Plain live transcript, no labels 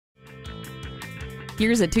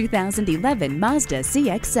Here's a 2011 Mazda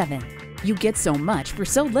CX-7. You get so much for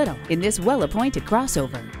so little in this well-appointed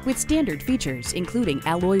crossover with standard features including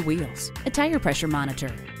alloy wheels, a tire pressure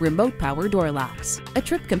monitor, remote power door locks, a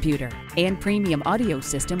trip computer, and premium audio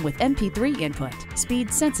system with MP3 input,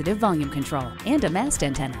 speed-sensitive volume control, and a mast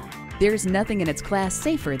antenna. There's nothing in its class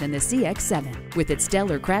safer than the CX-7 with its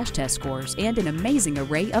stellar crash test scores and an amazing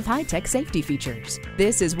array of high-tech safety features.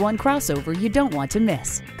 This is one crossover you don't want to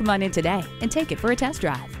miss. Come on in today and take it for a test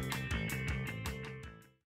drive.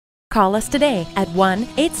 Call us today at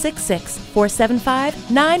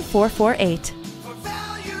 1-866-475-9448.